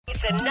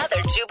It's another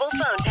Jubal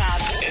phone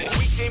tab.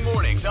 Weekday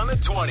mornings on the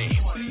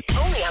 20s.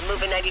 Only on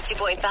Moving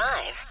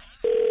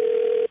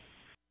 92.5.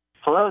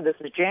 Hello, this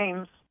is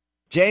James.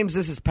 James,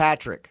 this is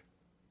Patrick.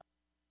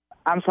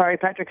 I'm sorry,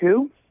 Patrick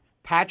who?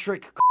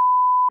 Patrick,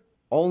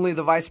 only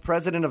the vice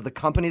president of the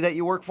company that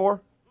you work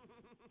for?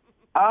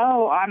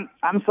 Oh, I'm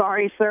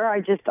sorry, sir. I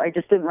just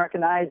didn't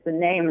recognize the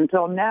name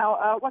until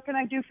now. What can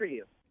I do for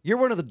you? You're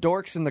one of the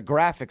dorks in the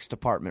graphics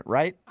department,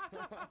 right?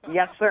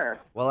 Yes, sir.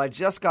 Well, I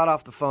just got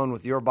off the phone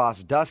with your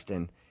boss,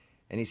 Dustin,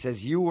 and he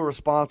says you were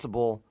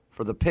responsible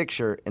for the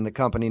picture in the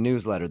company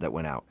newsletter that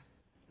went out.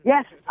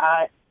 Yes.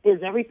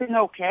 Is everything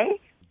okay?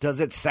 Does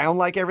it sound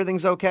like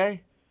everything's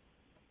okay?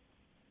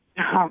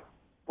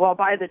 Well,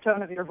 by the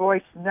tone of your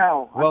voice,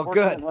 no. Well,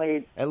 good.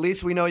 At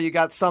least we know you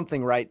got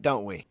something right,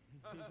 don't we?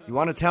 You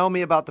want to tell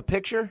me about the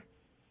picture?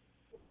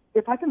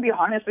 If I can be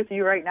honest with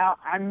you right now,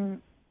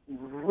 I'm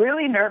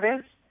really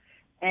nervous,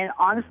 and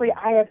honestly,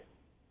 I have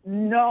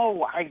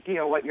no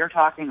idea what you're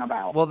talking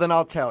about. Well, then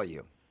I'll tell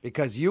you,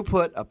 because you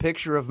put a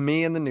picture of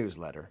me in the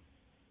newsletter.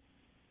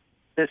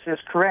 This is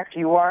correct.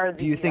 You are the...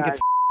 Do you think it's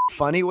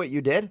funny what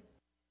you did?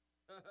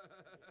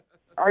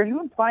 Are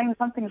you implying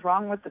something's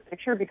wrong with the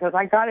picture? Because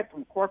I got it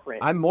from corporate.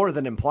 I'm more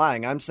than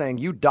implying. I'm saying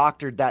you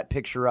doctored that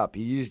picture up.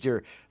 You used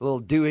your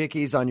little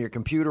doohickeys on your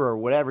computer or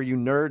whatever you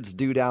nerds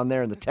do down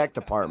there in the tech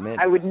department.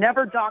 I would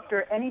never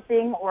doctor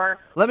anything or...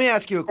 Let me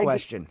ask you a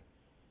question.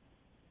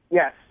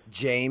 Yes.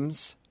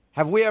 James,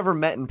 have we ever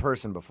met in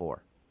person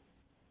before?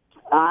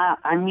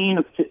 I mean,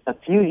 a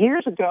few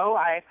years ago,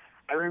 I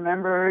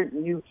remember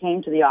you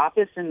came to the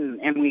office and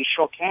we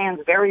shook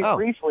hands very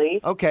briefly.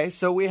 Okay,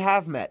 so we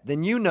have met.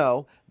 Then you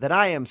know that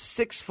I am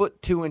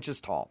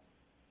 6'2" tall.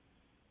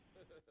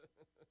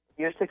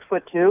 You're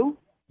 6'2"?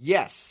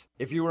 Yes.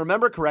 If you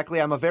remember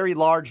correctly, I'm a very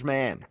large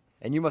man.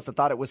 And you must have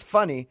thought it was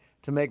funny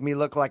to make me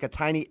look like a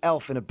tiny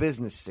elf in a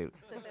business suit.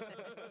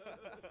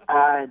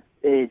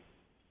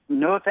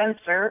 No offense,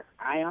 sir.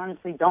 I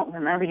honestly don't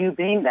remember you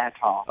being that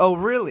tall. Oh,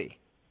 really?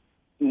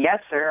 Yes,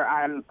 sir.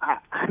 I'm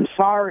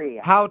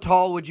sorry. How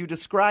tall would you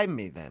describe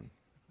me then?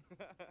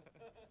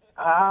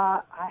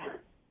 I'd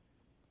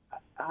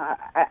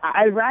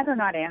rather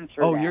not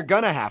answer Oh, that. you're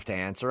gonna have to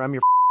answer. I'm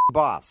your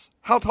boss.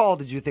 How tall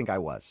did you think I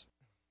was?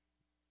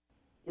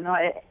 You know,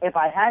 if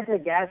I had to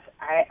guess,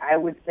 I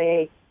would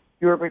say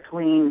you were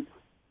between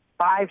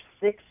 5'6"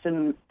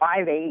 and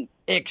 5'8".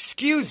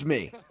 Excuse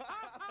me.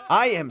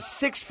 I am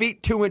 6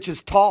 feet 2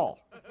 inches tall.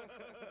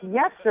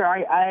 Yes, sir.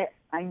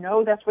 I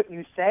know that's what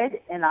you said,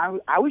 and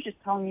I was just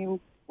telling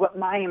you what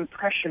my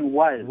impression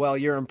was. Well,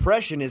 your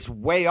impression is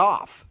way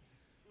off.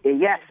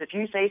 Yes, if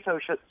you say so,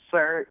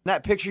 sir.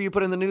 That picture you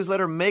put in the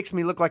newsletter makes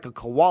me look like a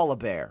koala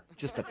bear.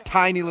 Just a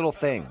tiny little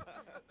thing.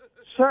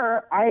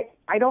 Sir, I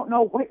don't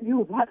know what you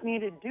want me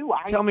to do.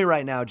 Tell me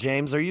right now,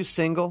 James, are you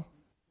single?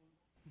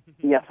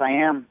 Yes, I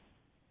am.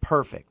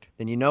 Perfect.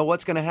 Then you know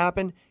what's going to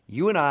happen?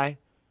 You and I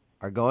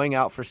are going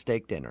out for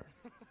steak dinner,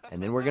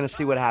 and then we're going to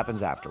see what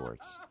happens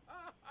afterwards.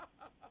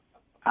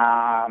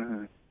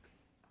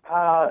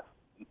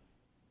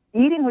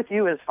 Eating with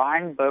you is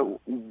fine, but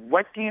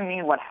what do you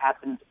mean what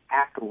happens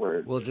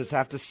afterwards? We'll just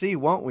have to see,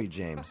 won't we,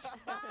 James?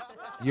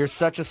 You're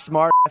such a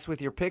smart ass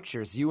with your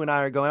pictures. You and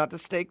I are going out to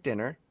steak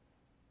dinner,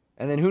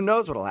 and then who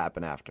knows what'll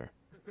happen after.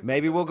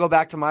 Maybe we'll go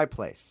back to my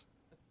place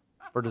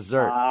for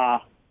dessert.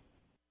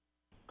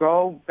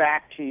 Go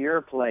back to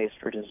your place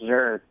for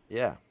dessert.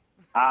 Yeah.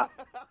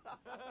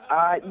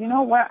 You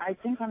know what? I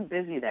think I'm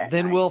busy that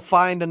Then night. we'll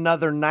find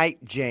another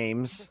night,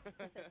 James.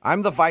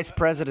 I'm the vice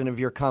president of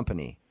your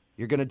company.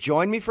 You're going to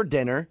join me for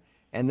dinner,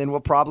 and then we'll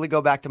probably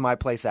go back to my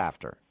place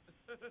after.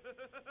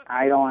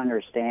 I don't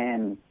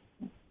understand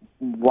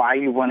why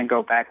you want to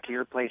go back to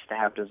your place to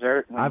have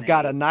dessert. I've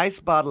got a nice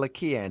bottle of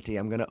Chianti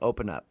I'm going to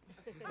open up.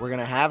 We're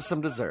going to have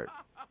some dessert.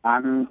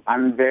 I'm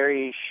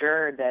very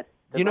sure that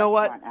the You know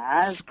what? restaurant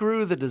has...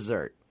 Screw the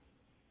dessert.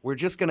 We're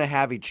just going to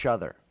have each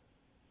other.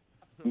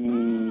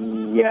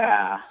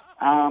 Yeah.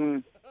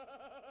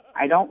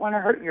 I don't want to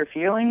hurt your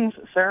feelings,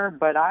 sir,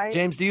 but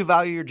James, do you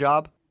value your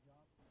job?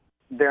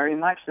 Very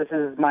much. This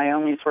is my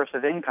only source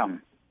of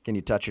income. Can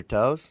you touch your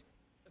toes?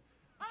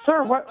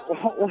 Sir, what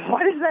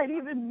does that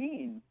even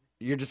mean?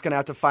 You're just going to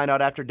have to find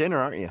out after dinner,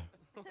 aren't you?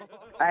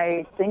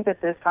 I think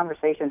that this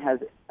conversation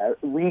has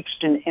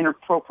reached an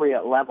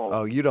inappropriate level.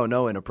 Oh, you don't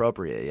know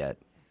inappropriate yet.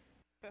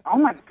 Oh,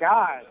 my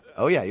God.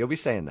 Oh, yeah, you'll be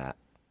saying that.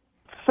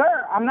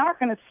 Sir, I'm not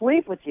going to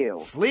sleep with you.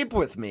 Sleep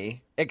with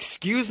me?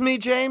 Excuse me,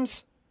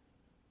 James?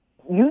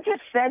 You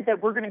just said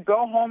that we're going to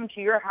go home to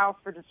your house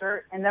for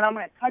dessert, and then I'm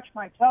going to touch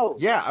my toes.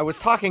 Yeah, I was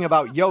talking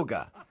about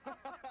yoga.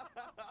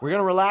 We're going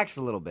to relax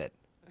a little bit.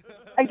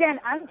 Again,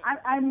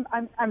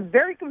 I'm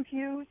very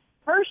confused.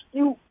 First,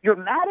 you're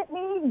mad at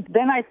me.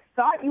 Then I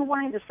thought you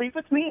wanted to sleep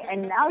with me,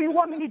 and now you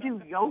want me to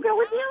do yoga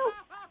with you?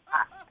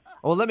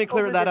 Well, let me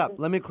clear that up.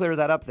 Let me clear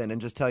that up then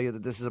and just tell you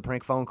that this is a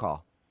prank phone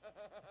call.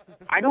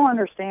 I don't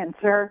understand,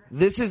 sir.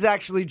 This is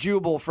actually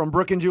Jubal from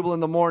Brook and Jubal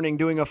in the Morning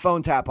doing a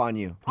phone tap on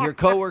you. Your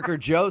coworker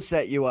Joe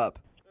set you up.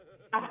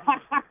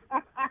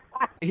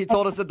 He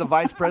told us that the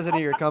vice president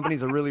of your company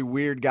is a really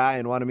weird guy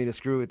and wanted me to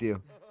screw with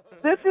you.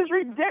 This is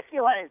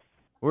ridiculous.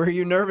 Were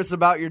you nervous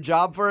about your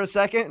job for a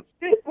second?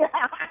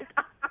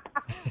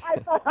 I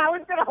thought I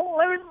was going to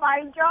lose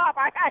my job.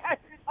 I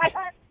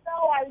had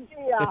no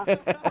idea.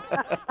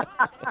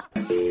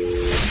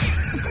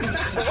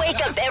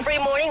 Wake up every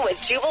morning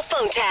with Jubal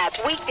phone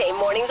tabs. Weekday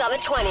mornings on the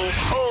 20s.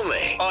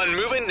 Only on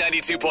Moving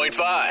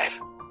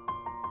 92.5.